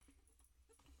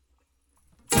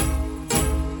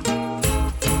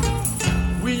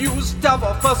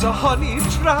Davos was a honey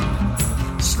trap,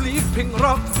 sleeping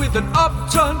rough with an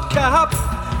upturned cap.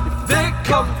 If they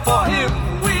come for him,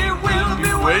 we will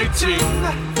be waiting.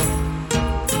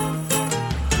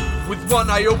 With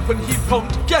one eye open, he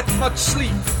won't get much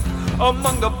sleep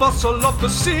among the bustle of the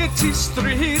city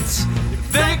streets.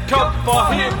 If they come for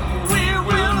him, we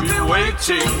will be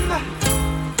waiting.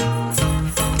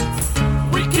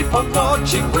 We keep on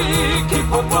marching, we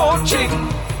keep on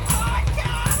marching.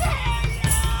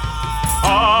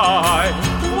 I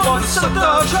want to set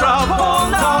the trap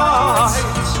all night,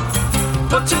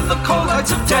 but in the cold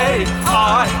light of day,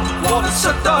 I want to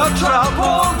set the trap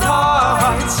all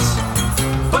night,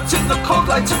 but in the cold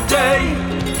light of day.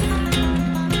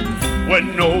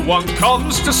 When no one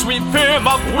comes to sweep him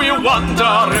up, we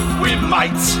wonder if we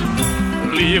might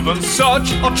leave and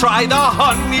search or try the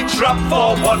honey trap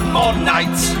for one more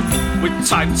night. With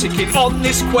time ticking on,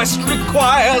 this quest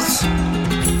requires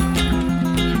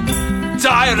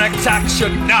direct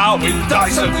action now in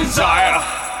Dice of Desire.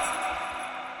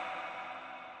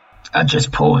 I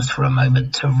just paused for a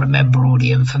moment to remember all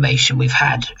the information we've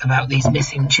had about these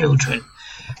missing children.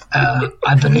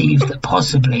 I believe that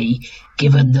possibly,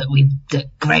 given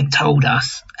that Greg told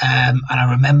us, and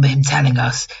I remember him telling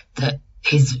us that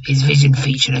his vision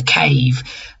featured a cave,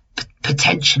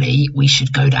 potentially we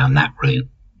should go down that route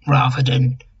rather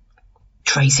than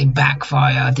tracing back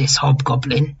via this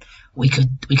hobgoblin. We could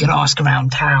ask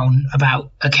around town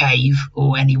about a cave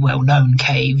or any well-known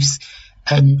caves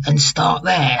and start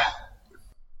there.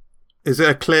 Is it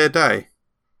a clear day?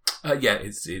 Yeah,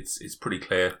 it's pretty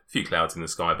clear. A few clouds in the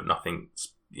sky, but nothing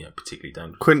particularly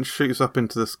dangerous. Quint shoots up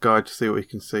into the sky to see what he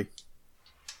can see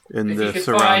in the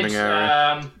surrounding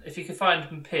area. If you could find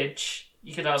Pidge,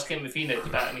 you could ask him if he knows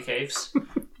about any caves.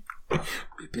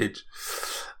 Pidge.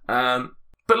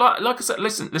 But like I said,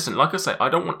 listen. Like I say, I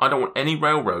don't want any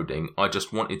railroading. I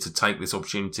just wanted to take this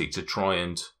opportunity to try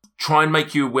and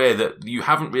make you aware that you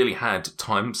haven't really had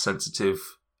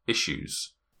time-sensitive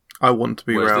issues. I want to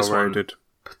be railroaded.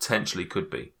 Potentially could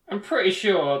be. I'm pretty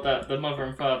sure that the mother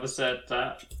and father said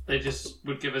that they just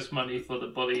would give us money for the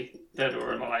body, dead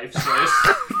or alive. So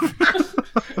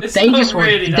it's they just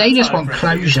want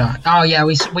closure. Oh yeah,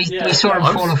 we saw him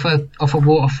fall off a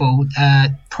waterfall.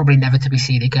 Probably never to be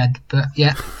seen again. But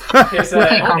yeah, here's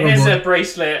a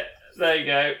bracelet. There you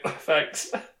go.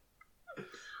 Thanks.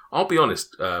 I'll be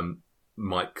honest,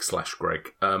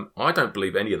 Mike/Greg. I don't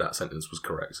believe any of that sentence was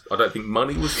correct. I don't think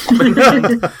money was.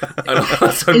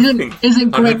 Isn't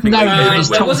Greg known for his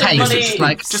top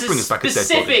takes? Just bring us back a dead body.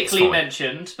 Specifically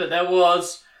mentioned, but there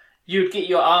was you'd get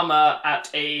your armor at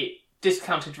a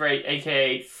discounted rate,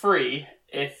 aka free,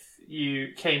 if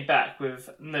you came back with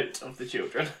note of the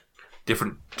children.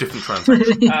 Different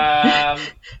transaction.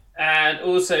 And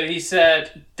also, he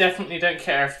said, "Definitely don't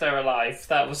care if they're alive."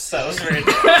 That was really.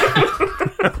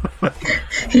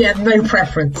 He had no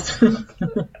preference.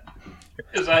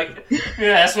 It's like, yeah,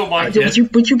 that's what my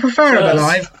kid. Would you prefer them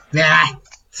alive? Yeah,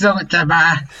 so much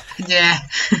better. Yeah.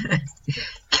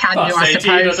 Can you? I 18,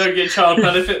 suppose. I don't get child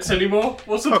benefits anymore.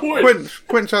 What's the point?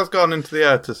 Quinch has gone into the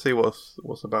air to see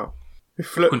what's about.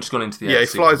 Quinch has gone into the air. Yeah, he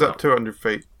flies up 200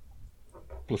 feet.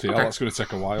 Bloody hell, that's going to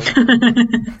take a while.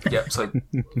 Yeah, so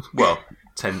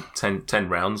 10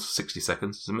 rounds, 60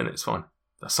 seconds, it's a minute. It's fine.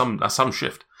 That's some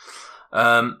shift.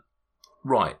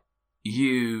 Right,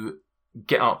 you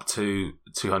get up to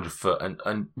 200 foot,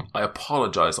 and I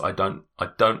apologise. I'm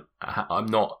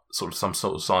not sort of some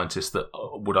sort of scientist that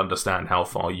would understand how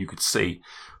far you could see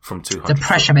from 200. The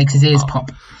pressure makes his ears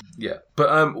pop. Yeah,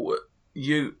 but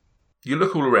you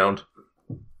look all around,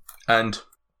 and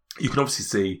you can obviously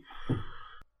see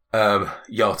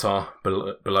Yartar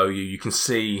below you. You can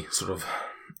see sort of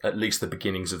at least the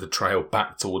beginnings of the trail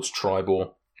back towards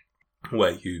Tribor,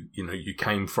 where you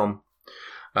came from.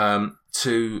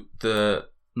 To the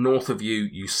north of you,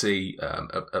 you see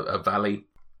a valley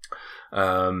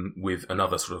with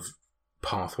another sort of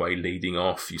pathway leading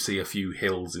off. You see a few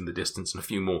hills in the distance and a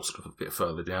few more sort of a bit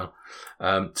further down.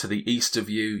 To the east of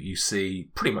you, you see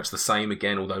pretty much the same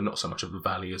again, although not so much of a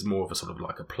valley as more of a sort of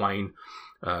like a plain,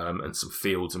 and some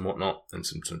fields and whatnot, and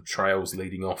some trails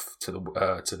leading off to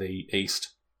the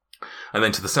east. And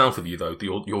then to the south of you, though,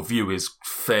 your view is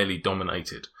fairly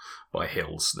dominated by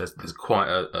hills. There's quite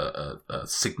a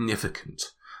significant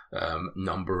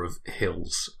number of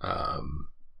hills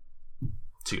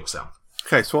to your south.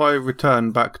 Okay, so I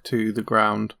return back to the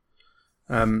ground.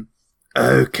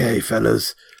 Okay,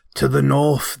 fellas. To the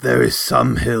north, there is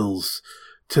some hills.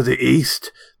 To the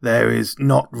east, there is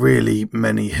not really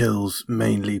many hills,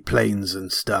 mainly plains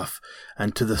and stuff.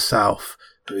 And to the south,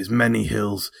 there is many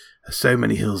hills. So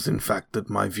many hills, in fact, that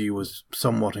my view was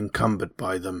somewhat encumbered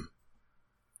by them.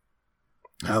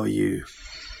 How are you?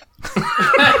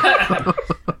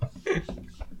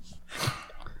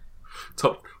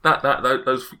 Top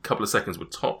those couple of seconds were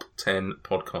top 10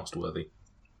 podcast worthy.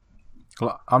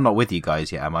 Well, I'm not with you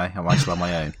guys yet, am I? Am I still on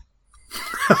my own?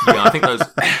 Yeah, I think those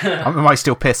Am I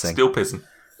still pissing?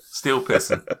 Still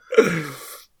pissing.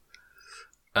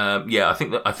 Yeah,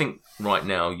 I think right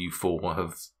now you four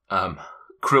have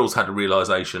Krill's had a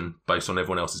realization based on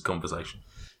everyone else's conversation.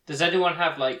 Does anyone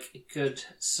have like good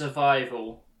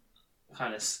survival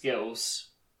kind of skills?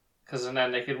 Because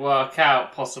then they could work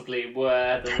out possibly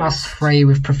where the +3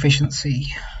 with proficiency.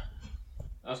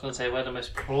 I was going to say where the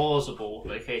most plausible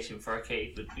location for a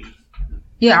cave would be.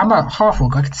 Yeah, I'm a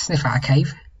half-orc. I could sniff out a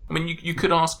cave. I mean, you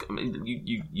could ask. I mean,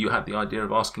 you had the idea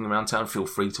of asking around town. Feel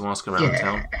free to ask around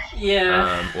town.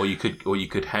 Yeah. Or you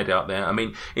could head out there. I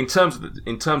mean, in terms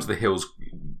of the hills,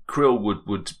 Krill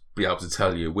would be able to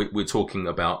tell you. We're talking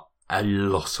about a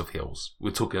lot of hills.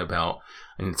 We're talking about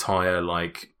an entire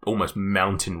almost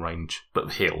mountain range,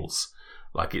 but hills.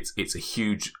 Like it's a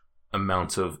huge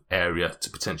amount of area to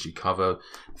potentially cover.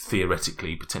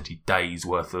 Theoretically, potentially days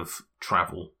worth of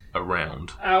travel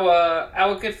around.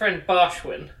 Our good friend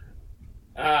Barshwin.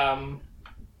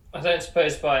 I don't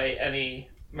suppose by any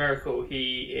miracle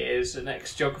he is an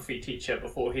ex-geography teacher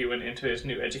before he went into his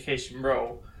new education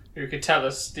role, who could tell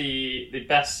us the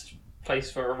best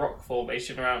place for a rock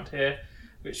formation around here,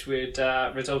 which would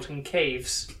result in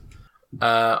caves.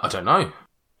 I don't know.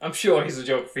 I'm sure he's a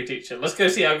geography teacher. Let's go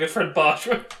see our good friend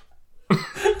Barshwin.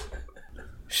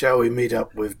 Shall we meet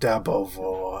up with Dabov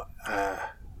or...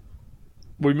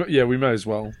 We may as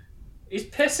well. He's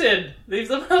pissing. Leave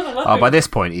the man alone. Oh, by this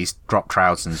point, he's dropped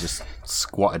trousers and just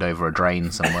squatted over a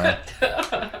drain somewhere.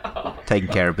 Taking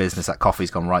care of business. That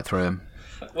coffee's gone right through him.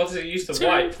 What does it use to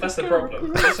wipe? That's the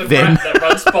problem. It's a Vin. rat that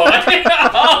runs by.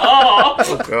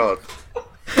 Oh, God.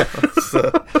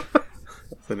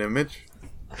 That's an image.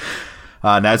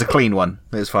 No, it's a clean one.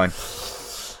 It's fine.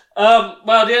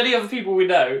 Well, the only other people we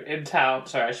know in town...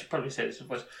 Sorry, I should probably say this in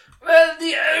voice. Well,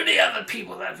 the only other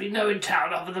people that we know in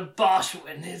town other than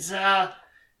Barshwin is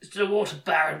the Water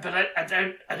Baron, but I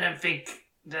don't think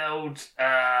the old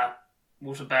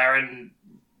Water Baron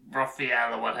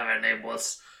Raphael or whatever her name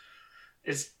was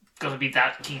is going to be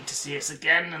that keen to see us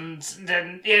again. And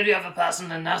then the only other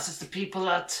person in us is the people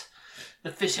at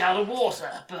the Fish Out of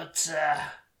Water. But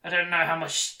I don't know how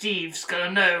much Steve's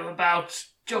going to know about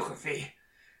geography.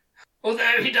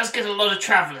 Although he does get a lot of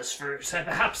travellers through, so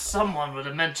perhaps someone would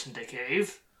have mentioned a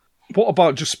cave. What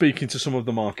about just speaking to some of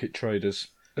the market traders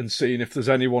and seeing if there's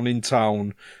anyone in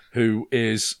town who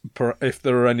is, if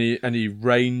there are any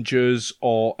rangers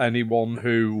or anyone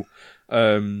who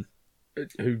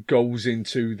goes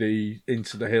into the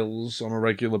hills on a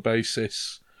regular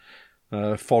basis,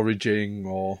 foraging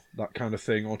or that kind of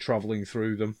thing, or travelling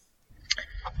through them.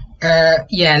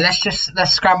 Yeah,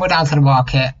 let's scramble down to the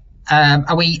market.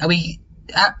 Are we?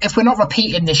 If we're not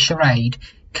repeating this charade,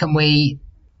 can we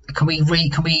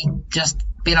just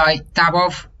be like,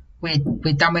 Dabov, we're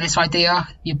done with this idea?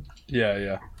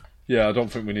 Yeah. I don't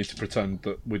think we need to pretend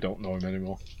that we don't know him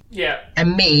anymore. Yeah.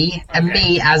 And me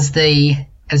as the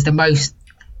most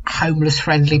homeless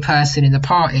friendly person in the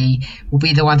party will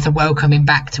be the one to welcome him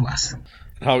back to us.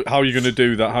 How are you going to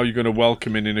do that? How are you going to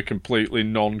welcome him in a completely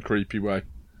non-creepy way?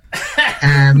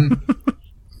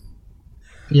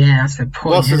 Yeah, that's the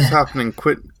point. Whilst this is happening,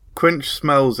 Quinch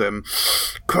smells him.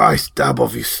 Christ,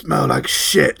 Dabov, you smell like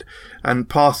shit, and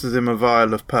passes him a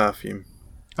vial of perfume.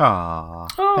 Ah,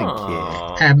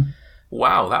 thank you.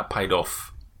 Wow, that paid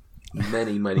off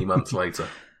many, many months later.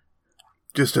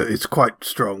 It's quite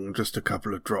strong. Just a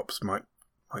couple of drops might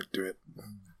do it.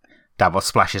 Davos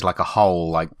splashes like a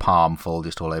whole palm full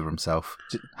just all over himself,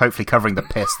 hopefully covering the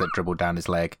piss that dribbled down his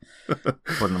leg.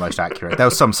 Wasn't the most accurate. There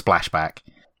was some splashback.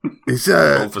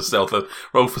 Roll for stealth.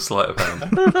 Roll for sleight of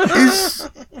hand.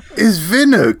 Is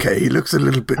Vin okay? He looks a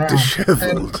little bit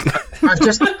dishevelled. I've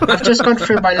just gone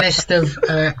through my list of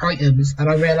items,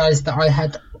 and I realised that I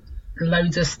had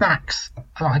loads of snacks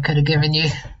that I could have given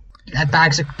you.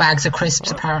 Bags of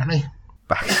crisps, apparently.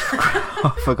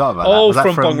 I forgot about that. Oh, Was that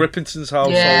from Bong Rippington's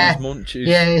house. Yeah. His munchies.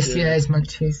 Yeah, his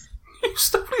munchies. You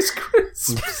stole his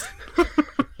crisps.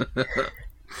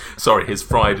 Sorry, his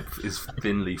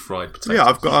thinly fried potatoes. Yeah,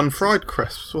 I've got unfried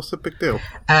crisps. What's the big deal?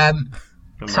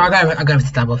 So I go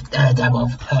with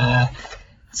Dabov.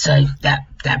 So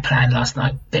that plan last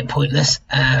night, bit pointless.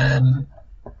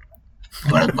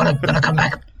 Wanna come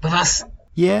back with us?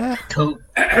 Yeah. Cool.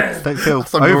 Don't feel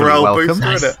Some overly morale welcome. booster,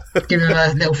 Nice. isn't it? Give him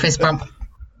a little fist bump.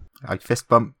 I fist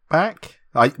bump back.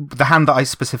 The hand that I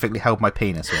specifically held my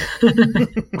penis with,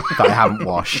 that I haven't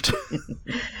washed.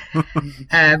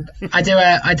 I do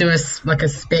a like a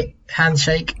spit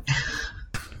handshake.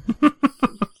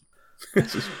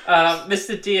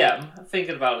 Mr. DM,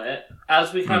 thinking about it,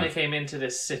 as we kind of came into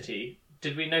this city,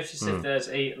 did we notice if there's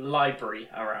a library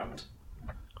around?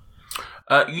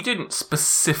 You didn't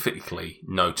specifically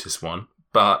notice one,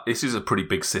 but this is a pretty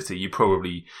big city.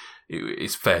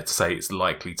 It's fair to say it's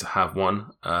likely to have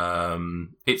one.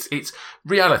 It's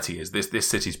reality is this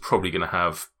city's probably going to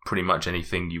have pretty much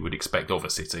anything you would expect of a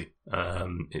city.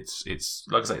 It's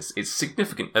like I say, it's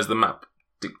significant as the map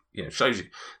shows you.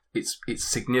 It's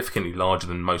significantly larger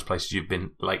than most places you've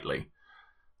been lately.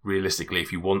 Realistically,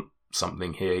 if you want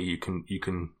something here, you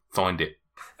can find it.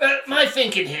 My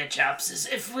thinking here, chaps, is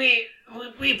if we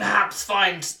perhaps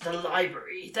find the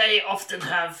library, they often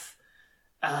have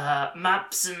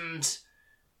maps and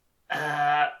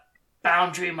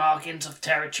boundary markings of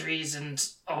territories and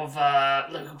of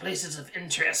local places of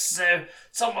interest. So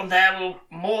someone there will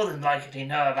more than likely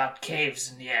know about caves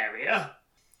in the area.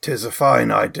 'Tis a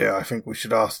fine idea. I think we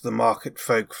should ask the market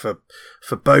folk for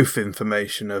both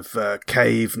information of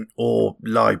cave or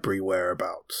library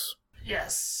whereabouts.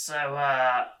 Yes, so,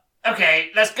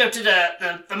 okay, let's go to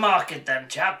the market then,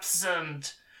 chaps,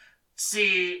 and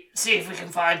see if we can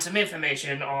find some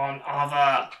information on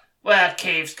either where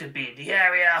caves could be in the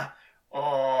area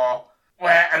or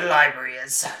where a library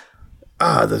is.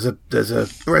 Ah, there's a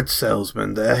bread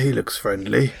salesman there. He looks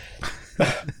friendly.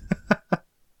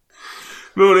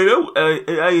 Morning,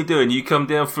 how you doing? You come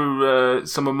down for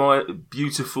some of my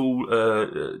beautiful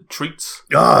treats?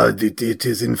 Ah, it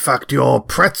is in fact your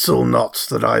pretzel knots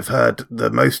that I've heard the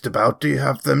most about. Do you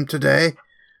have them today?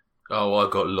 Oh,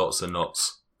 I've got lots of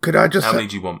knots. Could I just... How many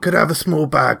do you want? Could I have a small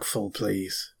bag full,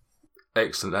 please?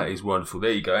 Excellent, that is wonderful.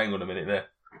 There you go, hang on a minute there.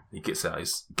 He gets out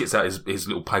his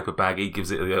little paper bag, he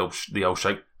gives it the old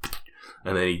shake,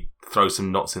 and then he throws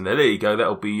some knots in there. There you go.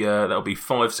 That'll be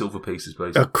 5 silver pieces,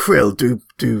 please. Krill, do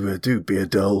be a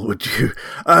doll, would you?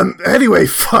 Anyway,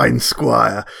 fine,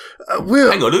 Squire.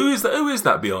 Hang on, who is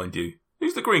that behind you?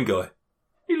 Who's the green guy?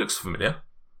 He looks familiar.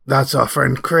 That's our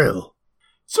friend Krill.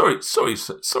 Sorry,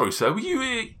 sir. Were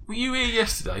you here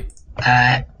yesterday?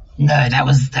 No, that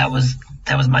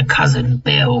was my cousin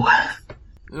Bill.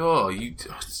 Oh, you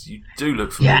do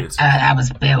look familiar. Yeah, that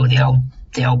was Bill,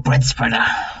 the old bread spreader.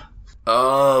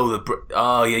 Oh,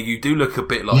 yeah, you do look a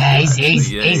bit like. Yeah, him,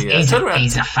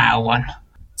 he's a foul one.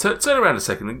 Turn around a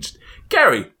second.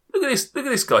 Gary, look at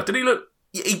this guy. Did he look?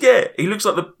 Yeah, he looks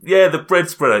like the bread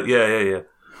spreader. Yeah.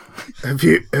 Have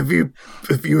you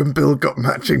and Bill got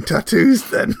matching tattoos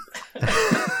then?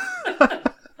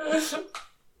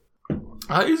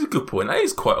 That is a good point. That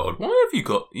is quite odd. Why have you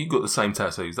got the same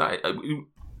tattoos?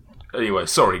 Anyway,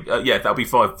 sorry. Yeah, that'll be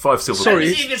 5 silver. Sorry,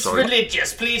 if it's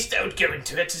religious, please don't go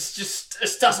into it. It's just it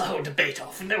starts a whole debate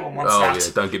off, and no one wants that. Oh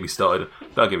yeah, don't get me started.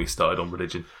 Don't get me started on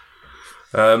religion.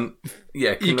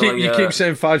 Yeah, you keep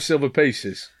saying 5 silver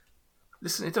pieces.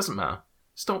 Listen, it doesn't matter.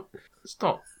 Stop.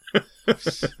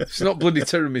 It's not bloody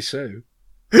tiramisu.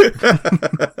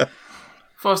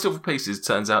 5 silver pieces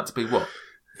turns out to be what?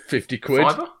 50 quid.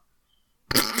 Fiver?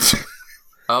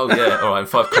 Oh yeah, all right,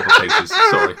 5 copper pieces.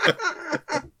 Sorry.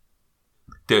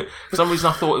 Dude, for some reason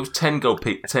I thought it was 10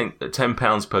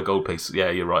 £10 per gold piece.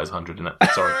 Yeah, you're right. It's 100 in it.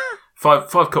 Sorry. 5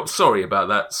 cups. Sorry about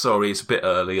that. Sorry, it's a bit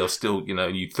early. I'll still,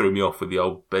 you threw me off with the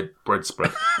old bread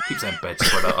spread. I keep saying bed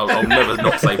spreader. I'll never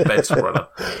not say bed spreader.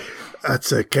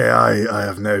 That's okay. I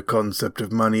have no concept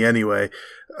of money anyway.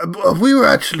 We were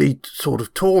actually sort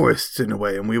of tourists in a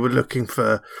way, and we were looking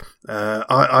for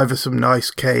either some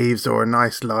nice caves or a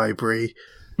nice library.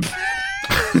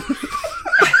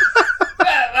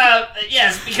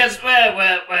 Yes, because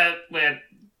we're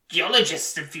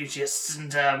geologists and futurists,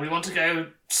 and we want to go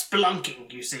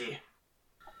spelunking. You see,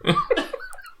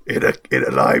 in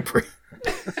a library.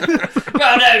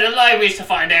 Well, no, the library's to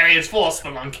find areas for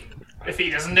spelunking. If he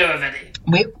doesn't know of any,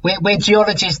 we're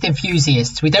geologist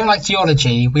enthusiasts. We don't like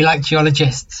geology. We like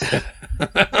geologists. we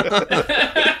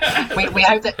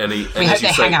hope that they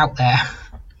hang out there.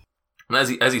 And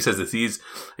as he says this,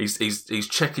 he's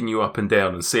checking you up and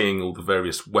down and seeing all the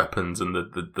various weapons and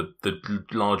the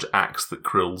large axe that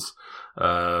Krill's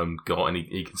got, and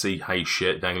he can see hay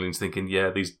shit dangling. He's thinking,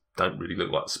 yeah, these don't really look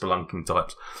like spelunking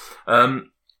types.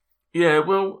 Yeah,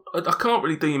 well, I can't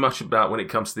really do you much about when it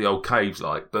comes to the old caves,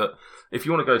 but if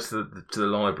you want to go to the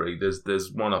library,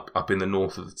 there's one up in the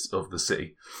north of the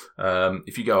city.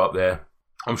 If you go up there,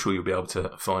 I'm sure you'll be able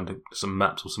to find some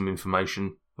maps or some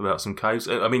information about some caves.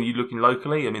 I mean, you looking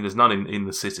locally? I mean, there's none in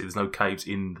the city. There's no caves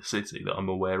in the city that I'm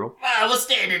aware of. Well, we're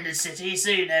staying in the city,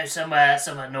 so somewhere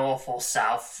north or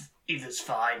south, either's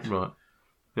fine. Right.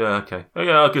 Yeah, okay. Oh,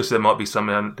 yeah, I guess there might be some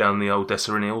down the old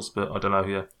Desserin Hills, but I don't know,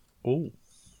 yeah. Oh.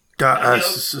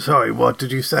 Sorry, what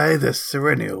did you say? The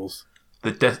Serennials?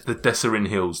 The Desserin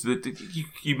Hills.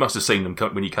 You must have seen them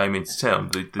when you came into town.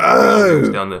 The hills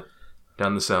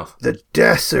down the south. The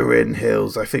Desserin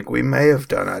Hills, I think we may have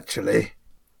done, actually.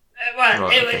 Well,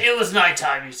 Right, it was night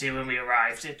time, you see, when we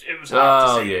arrived. It was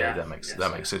hard to see. That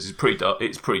makes sense. It's pretty dark.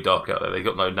 It's pretty dark out there. They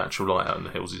got no natural light out in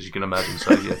the hills, as you can imagine.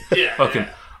 So yeah, I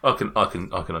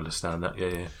can understand that.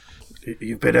 Yeah.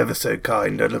 You've been ever so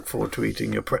kind. I look forward to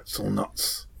eating your pretzel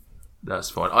nuts.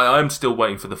 That's fine. I am still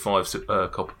waiting for the 5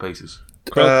 copper pieces.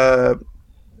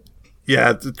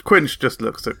 Yeah, Quinch just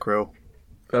looks at Krill.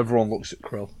 Everyone looks at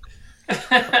Krill.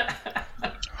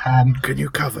 Can you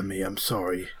cover me? I'm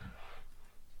sorry.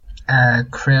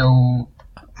 Krill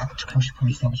should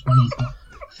probably stop his money.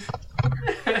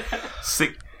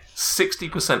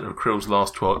 60% of Krill's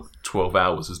last 12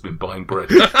 hours has been buying bread.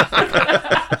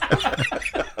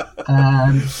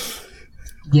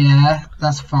 Yeah,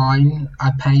 that's fine.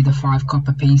 I pay the 5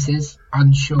 copper pieces.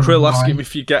 Unsure. Krill, ask why. him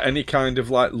if you get any kind of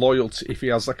like loyalty, if he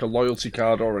has like a loyalty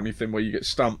card or anything where you get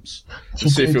stamps. To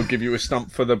see if he'll give you a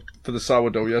stamp for the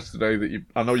sourdough yesterday that you.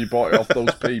 I know you bought it off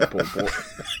those people, but.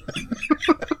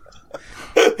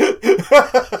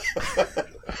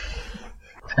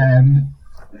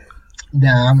 No,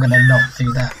 I'm gonna not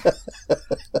do that.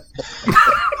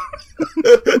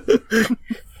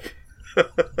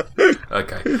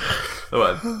 Okay. All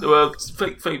right. Well,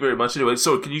 thank you very much. Anyway,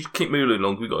 sorry, can you keep moving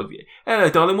along? We got. Hello,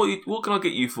 darling. What can I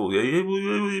get you for?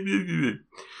 You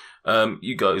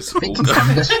guys. I think he's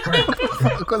having a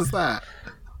stroke. What's that?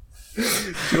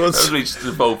 That's really just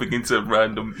evolving into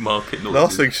random market noises.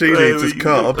 Last thing she needs is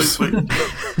carbs.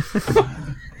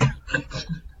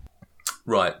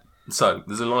 Right. So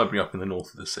there's a library up in the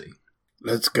north of the city.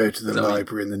 Let's go to the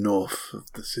library in the north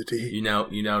of the city. You now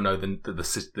know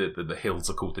the hills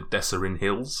are called the Desserin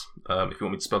Hills. If you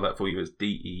want me to spell that for you, it's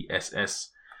Dessarin.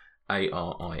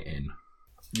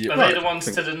 Yeah. Are they the ones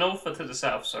to the north or to the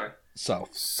south? Sorry. South.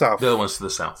 The other ones to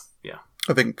the south. Yeah.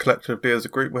 I think collectively as a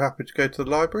group we're happy to go to the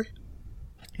library.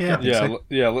 Yeah.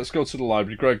 Let's go to the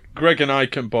library. Greg and I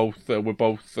can both. We're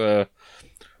both. Learned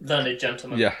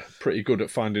gentlemen. Yeah, pretty good at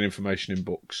finding information in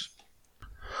books.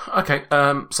 Okay,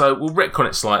 so we'll retcon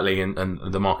it slightly, and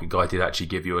the market guide did actually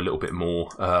give you a little bit more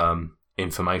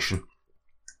information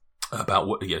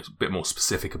about a bit more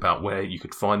specific about where you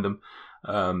could find them.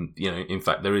 In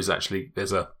fact, there's a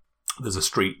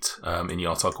street in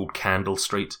Yartar called Candle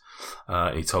Street.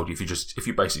 He told you if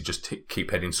you basically just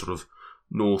keep heading sort of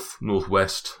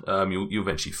northwest, you'll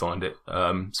eventually find it.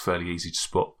 It's fairly easy to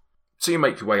spot. So you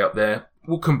make your way up there.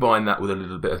 We'll combine that with a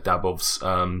little bit of Dabov's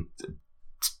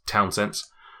town sense.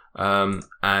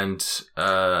 And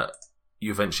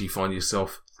you eventually find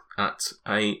yourself at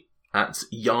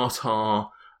Yartar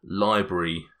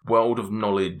Library, World of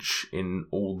Knowledge in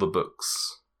all the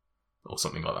books, or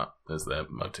something like that. There's their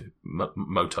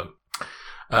motto.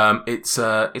 It's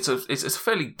a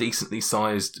fairly decently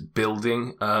sized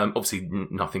building. Obviously,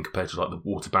 nothing compared to like the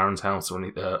Water Baron's house or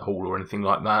any hall or anything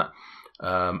like that.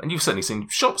 And you've certainly seen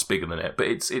shops bigger than it, but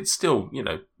it's still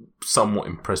somewhat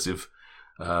impressive.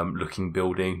 Looking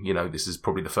building. This is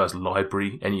probably the first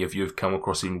library any of you have come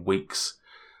across in weeks.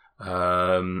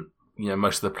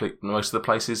 Most of the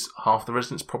places, half the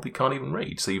residents probably can't even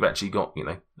read. So you've actually got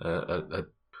a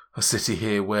city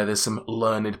here where there's some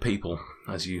learned people,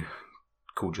 as you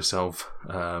called yourself,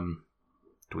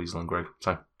 Dweezil and Grove.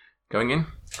 So going in,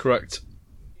 correct.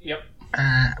 Yep.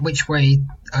 Which way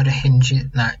are the hinges?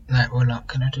 No, we're not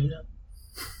going to do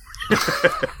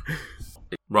that.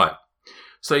 Right.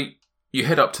 So you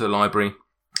head up to the library,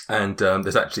 and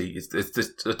there's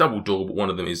a double door, but one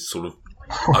of them is sort of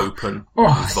open,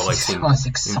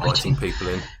 inviting people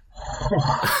in.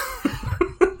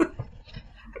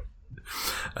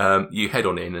 You head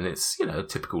on in, and it's a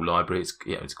typical library.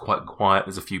 It's quite quiet.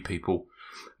 There's a few people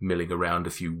milling around,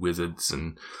 a few wizards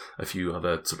and a few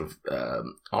other sort of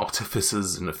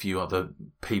artificers and a few other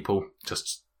people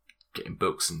just getting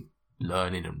books and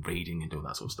learning and reading and all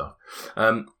that sort of stuff.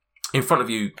 In front of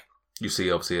you, you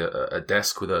see obviously a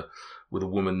desk with a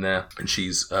woman there, and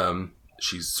she's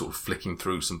sort of flicking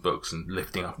through some books and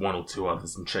lifting up one or two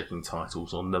others and checking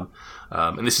titles on them.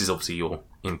 And this is obviously your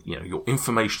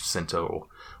information centre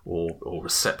or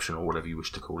reception or whatever you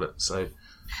wish to call it. So,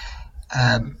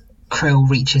 Krill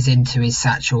reaches into his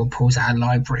satchel and pulls out a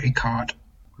library card.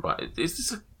 Right, is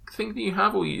this a thing that you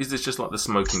have, or is this just like the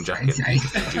smoking jacket?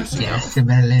 Yeah,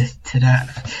 similar to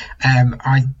that.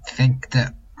 I think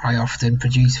that I often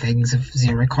produce things of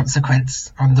zero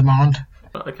consequence on demand.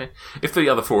 Okay. If the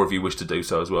other 4 of you wish to do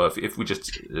so as well, if we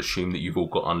just assume that you've all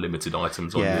got unlimited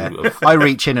items on you. I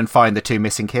reach in and find the 2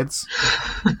 missing kids.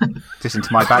 Just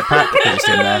into my backpack. They're just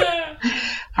in there.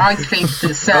 I think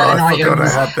that certain I forgot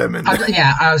items. I had them in there.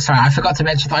 Yeah, oh, sorry, I forgot to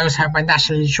mention that I also have my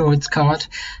national insurance card.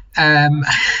 16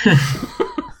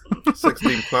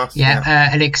 plus.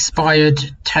 An expired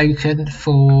token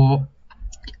for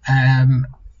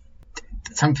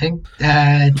something.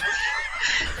 A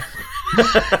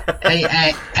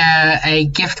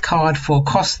gift card for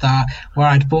Costa where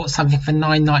I'd bought something for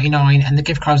 $9.99 and the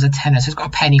gift card was a tenner, so it's got a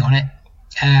penny on it.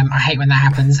 I hate when that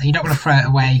happens, and you don't want to throw it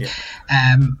away.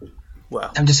 Well,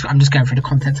 I'm just going through the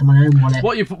contents of my own wallet.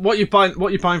 What you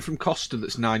buying from Costa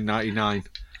that's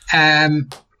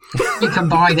 $9.99? You can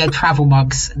buy their travel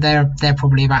mugs. They're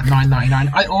probably about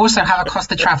 $9.99. I also have a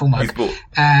Costa travel mug.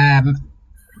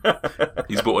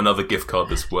 He's bought another gift card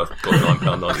that's worth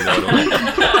 £9.99 on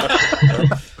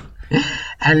it.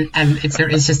 and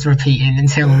it's just repeating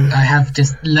until I have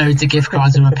just loads of gift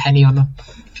cards with a penny on them.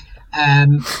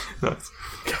 Nice.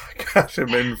 Cash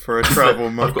him in for a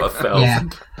travel mug. I've got 1,000. Yeah.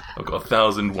 I've got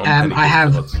 1,000 1 I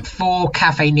have cards. 4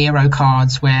 Cafe Nero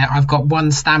cards where I've got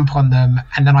 1 stamp on them,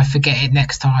 and then I forget it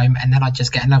next time, and then I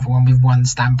just get another one with 1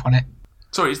 stamp on it.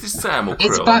 Sorry, is this Sam or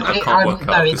It's Krill? but I can't work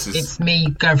out. it's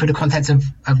me going through the contents of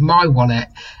my wallet,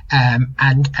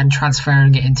 and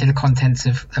transferring it into the contents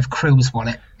of Krill's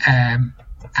wallet,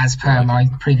 as per my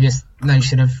previous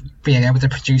notion of being able to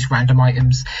produce random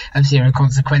items of 0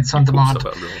 consequence on demand.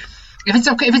 If it's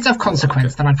of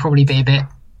consequence, then I'd probably be a bit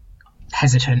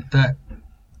hesitant. But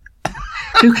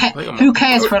who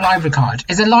cares for a library card?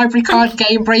 Is a library card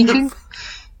game breaking?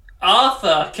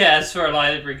 Arthur cares for a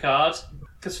library card.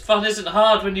 Because fun isn't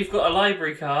hard when you've got a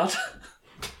library card.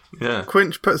 Yeah.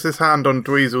 Quinch puts his hand on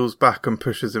Dweezil's back and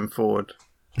pushes him forward.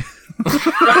 That's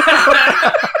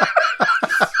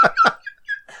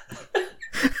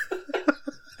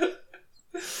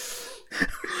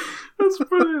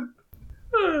brilliant.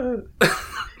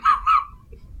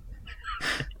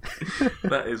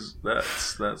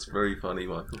 That's very funny,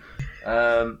 Michael.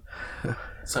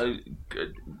 So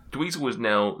Dweezil was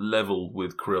now level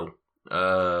with Krill.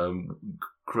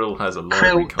 Krill has a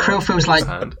library card. Krill feels in like his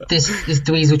hand. this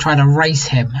Dweezil trying to race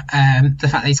him. The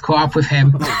fact that he's caught up with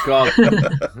him. Oh God!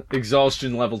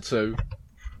 Exhaustion level 2.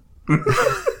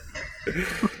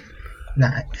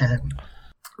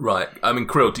 Right. I mean,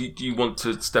 Krill, do you want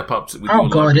to step up? With Oh your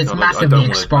God, library it's card? massively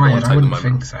expired. I wouldn't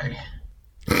think so.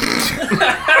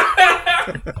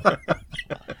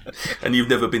 And you've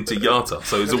never been to Yata,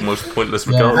 so it's almost pointless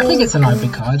Yeah, regardless. I think it's a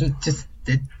library card.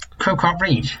 Krill can't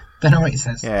read. Don't know what it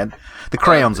says. Yeah, the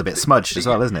crayon's a bit smudged as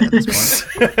well, isn't it, at this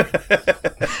point?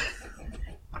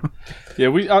 Yeah, I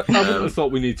wouldn't have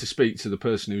thought we need to speak to the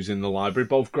person who's in the library.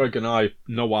 Both Greg and I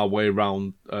know our way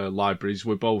around libraries.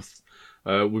 We both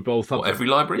have Every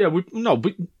library? Yeah,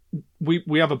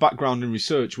 we have a background in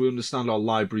research. We understand how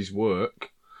libraries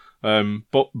work.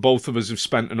 But both of us have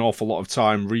spent an awful lot of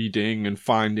time reading and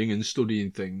finding and studying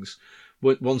things.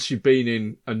 Once you've been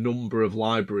in a number of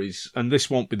libraries, and this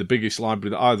won't be the biggest library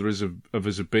that either of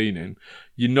us have been in,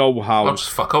 you know how... I'll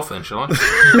just fuck off then, shall I?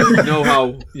 You know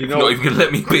how... You're not even going to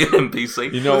let me be an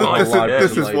NPC. You know how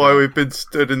This is why we've been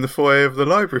stood in the foyer of the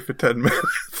library for 10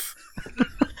 minutes.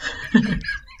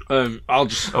 I'll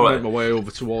just make my way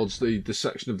over towards the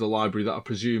section of the library that I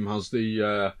presume has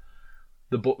the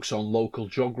books on local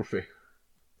geography.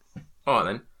 All right,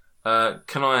 then.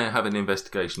 Can I have an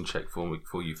investigation check for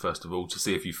you, first of all, to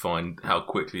see if you find how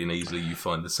quickly and easily you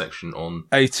find the section on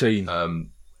 18.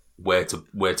 Where to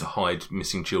hide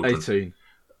missing children?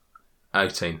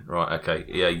 18. Right, okay.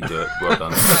 Yeah, you do it. Well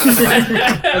done.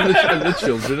 and the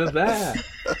children are there.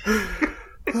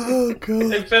 Oh God!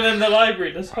 They've been in the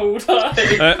library this whole time.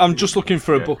 I'm just looking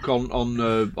for a book on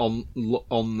the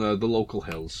local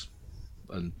hills,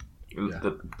 and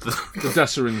the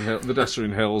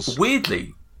Desserin Hills.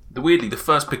 Weirdly, the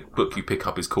first book you pick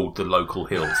up is called The Local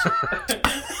Hills.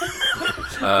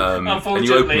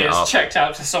 Unfortunately, it's checked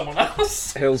out to someone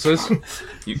else. Hillses.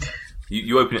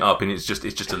 You open it up and it's just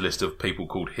a list of people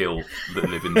called Hill that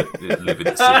live in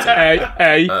the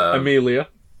city. Amelia.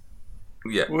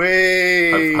 Yeah.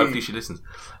 Whee! Hopefully she listens.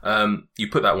 You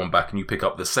put that one back and you pick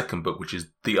up the second book, which is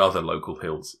The Other Local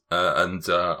Hills, and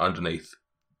underneath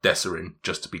Desserin,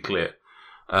 just to be clear.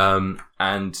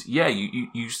 And yeah,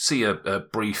 you see a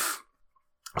brief.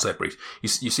 I say brief. You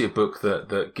see a book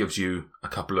that gives you a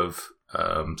couple of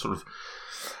sort of.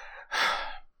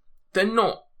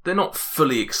 They're not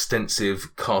fully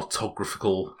extensive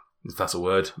cartographical, if that's a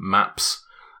word, maps,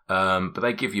 but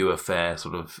they give you a fair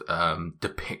sort of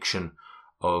depiction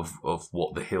of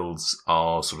what the hills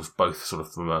are, sort of both sort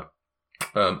of from a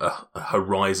a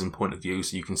horizon point of view,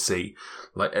 so you can see,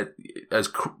 like as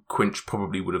Quinch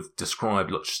probably would have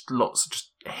described, lots of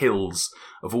just hills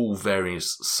of all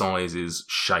various sizes,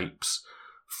 shapes,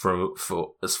 for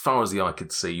as far as the eye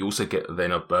could see. You also get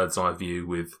then a bird's eye view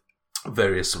with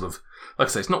various sort of, like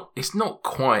I say, it's not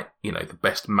quite, you know, the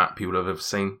best map you would have ever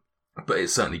seen, but it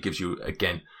certainly gives you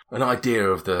again an idea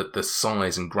of the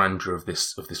size and grandeur of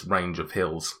this range of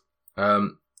hills.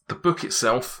 The book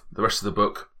itself, the rest of the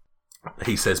book,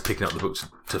 he says picking up the books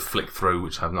to flick through,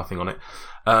 which have nothing on it.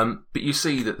 But you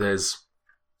see that there's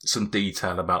some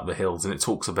detail about the hills, and it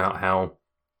talks about how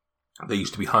they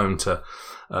used to be home to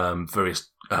various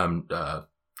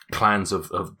clans of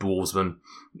dwarvesmen.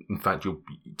 In fact,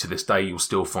 to this day, you'll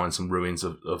still find some ruins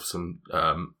of some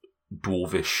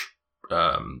dwarvish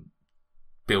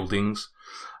buildings.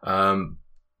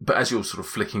 But as you're sort of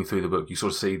flicking through the book, you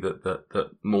sort of see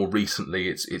that more recently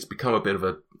it's become a bit of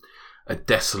a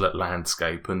desolate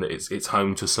landscape, and that it's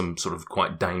home to some sort of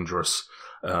quite dangerous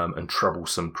and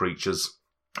troublesome creatures.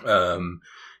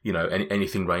 You know,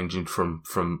 anything ranging from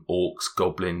orcs,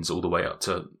 goblins, all the way up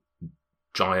to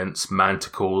giants,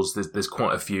 manticores. There's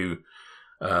quite a few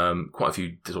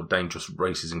sort of dangerous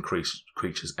races and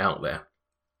creatures out there.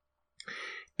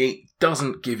 It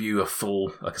doesn't give you a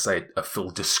full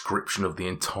description of the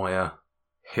entire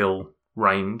hill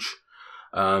range.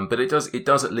 But it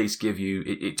does at least give you,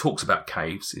 it talks about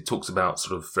caves, it talks about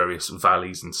sort of various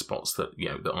valleys and spots that, you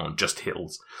know, that aren't just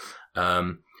hills.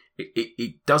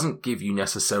 It doesn't give you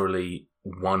necessarily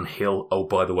one hill, oh,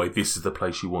 by the way, this is the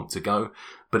place you want to go,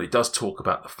 but it does talk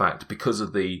about the fact, because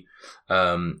of the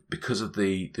Desserin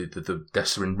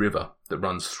River that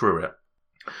runs through it,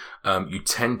 you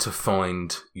tend to find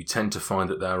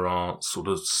that there are sort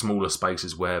of smaller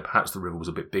spaces where perhaps the river was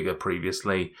a bit bigger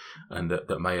previously, and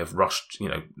that may have rushed, you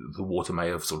know, the water may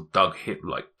have sort of dug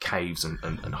like caves and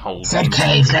holes. Said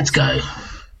caves, let's go.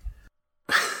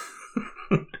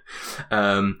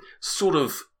 Sort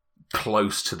of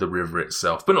close to the river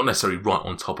itself, but not necessarily right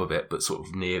on top of it, but sort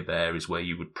of near there is where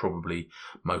you would probably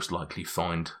most likely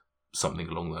find something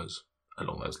along those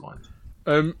lines.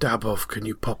 Dabov, can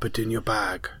you pop it in your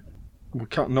bag? We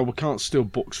can't steal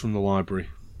books from the library.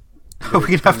 We're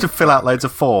going to have to fill out loads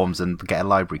of forms and get a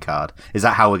library card. Is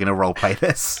that how we're going to roleplay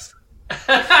this?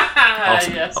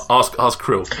 Yes. Ask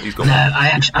Krill. He's got No,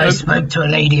 I spoke to a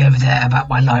lady over there about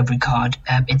my library card.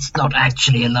 It's not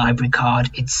actually a library card.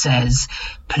 It says,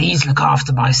 "Please look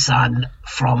after my son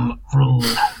from Rule."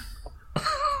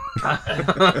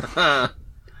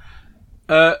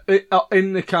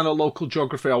 In the kind of local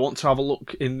geography, I want to have a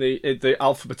look in the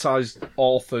alphabetized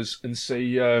authors and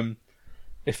see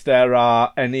if there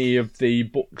are any of the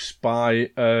books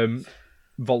by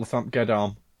Volathamp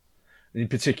Geddarm. In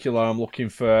particular, I'm looking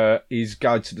for his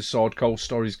Guide to the Sword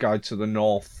Coast or his Guide to the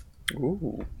North.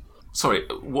 Ooh. Sorry,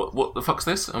 what the fuck's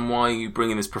this? And why are you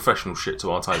bringing this professional shit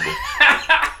to our table?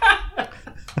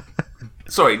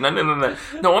 Sorry, no,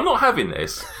 I'm not having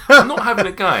this. I'm not having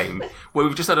a game where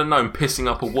we've just had a gnome pissing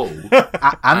up a wall,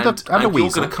 and a weasel. You're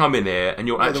going to come in here and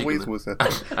you're actually... the weasel was there.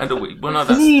 And a weasel. Well, no,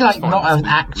 Isn't he that's like fine. not an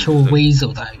actual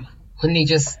weasel though? Wouldn't he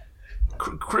just?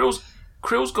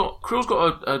 Krill's got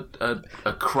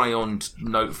a crayoned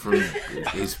note from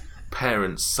his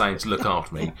parents saying to look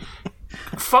after me.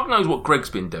 Fuck knows what Greg's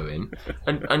been doing,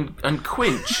 and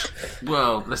Quinch,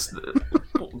 well,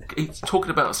 he's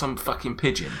talking about some fucking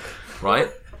pigeon,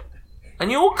 right? And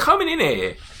you're all coming in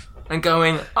here and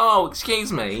going, "Oh,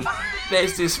 excuse me,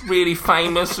 there's this really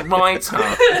famous writer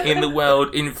in the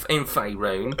world in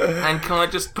Faerun, and can I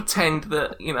just pretend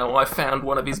that, you know, I found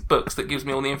one of his books that gives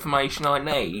me all the information I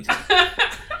need?"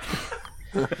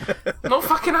 Not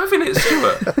fucking having it,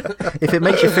 Stuart. If it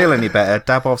makes you feel any better,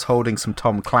 Dabov's holding some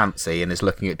Tom Clancy and is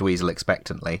looking at Dweezil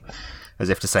expectantly, as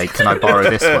if to say, "Can I borrow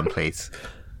this one, please?"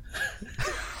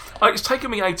 It's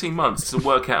taken me 18 months to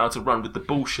work out how to run with the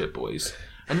bullshit, boys.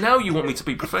 And now you want me to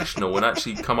be professional and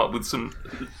actually come up with some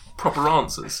proper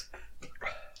answers.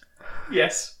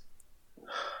 Yes.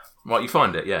 Right, you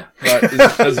find it, yeah. Like,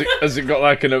 has it got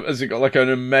like an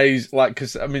amazing, like,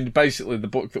 because I mean, basically the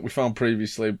book that we found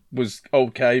previously was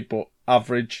okay but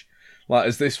average. Like,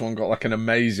 has this one got like an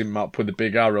amazing map with a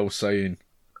big arrow saying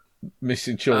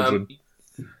 "missing children"?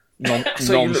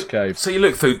 Non's cave. So you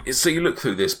look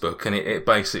through this book, and it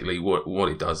basically what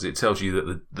it does. It tells you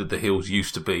that the hills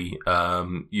used to be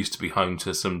home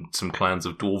to some clans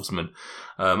of dwarvesmen,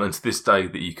 and to this day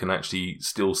that you can actually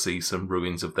still see some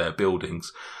ruins of their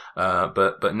buildings.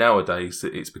 But nowadays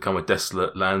it's become a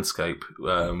desolate landscape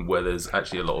where there's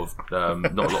actually a lot of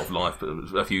not a lot of life, but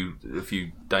a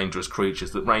few dangerous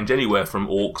creatures that range anywhere from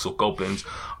orcs or goblins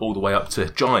all the way up to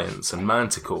giants and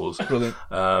manticores. Brilliant.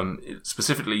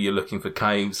 Specifically, you're looking for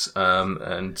caves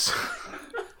and.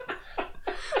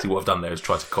 See, what I've done there is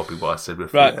try to copy what I said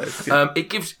before. Right.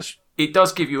 It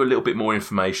does give you a little bit more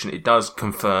information. It does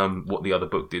confirm what the other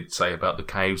book did say about the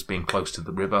caves being close to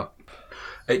the river.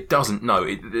 It doesn't. No,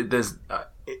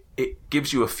 it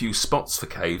gives you a few spots for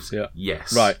caves. Yeah.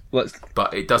 Yes. Right.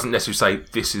 But it doesn't necessarily say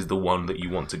this is the one that you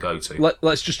want to go to.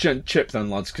 Let's just chip then,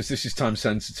 lads, because this is time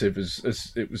sensitive,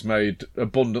 as it was made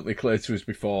abundantly clear to us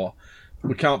before.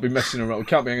 We can't be messing around. We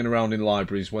can't be hanging around in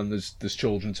libraries when there's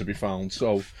children to be found.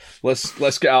 So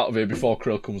let's get out of here before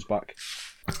Krill comes back.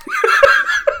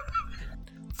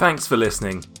 Thanks for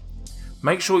listening.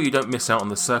 Make sure you don't miss out on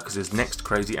the circus's next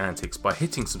crazy antics by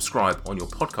hitting subscribe on your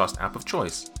podcast app of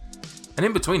choice. And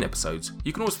in between episodes,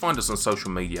 you can always find us on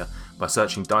social media by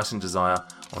searching Dyson Desire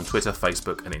on Twitter,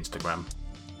 Facebook, and Instagram.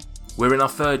 We're in our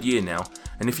 3rd year now,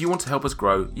 and if you want to help us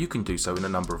grow, you can do so in a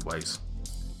number of ways.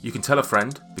 You can tell a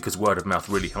friend, because word of mouth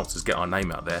really helps us get our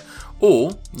name out there,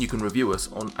 or you can review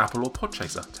us on Apple or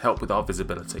Podchaser to help with our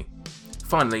visibility.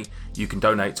 Finally, you can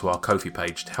donate to our Ko-fi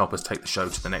page to help us take the show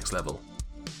to the next level.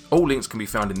 All links can be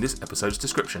found in this episode's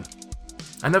description.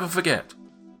 And never forget,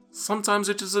 sometimes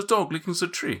it is a dog licking the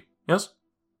tree, yes?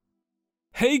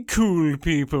 Hey cool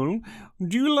people,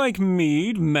 do you like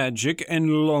mead, magic, and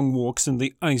long walks in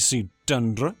the icy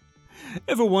tundra?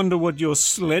 Ever wonder what your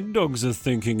sled dogs are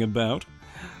thinking about?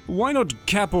 Why not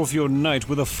cap off your night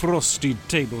with a frosty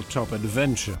tabletop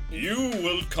adventure? You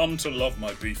will come to love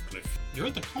my beef cliff. You're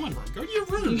at the common room. Go to your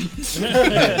room.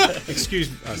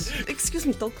 Excuse me. Excuse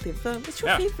me, Dolcliff. What's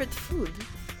your favourite food?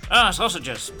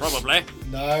 Sausages, probably.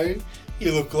 No,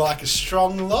 you look like a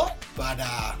strong lot, but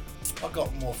I've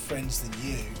got more friends than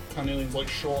you. Carnelian's like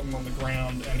short and on the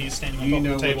ground, and he's standing on You top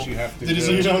know of the table. what you have to You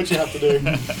do. know what you have to do.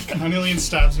 Carnelian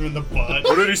stabs him in the butt.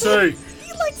 What did he say?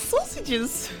 He likes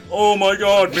sausages. Oh my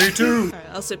god, me too! Alright,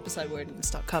 I'll sit beside Word and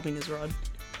start carving his rod.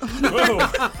 Oh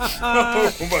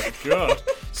my god.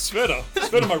 Sveta,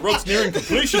 my rod's nearing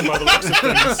completion by the looks of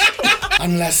things.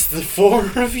 Unless the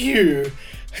 4 of you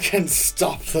can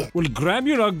stop them. Well, grab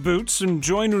your Ugg boots and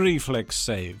join Reflex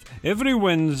Save every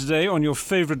Wednesday on your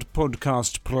favourite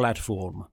podcast platform.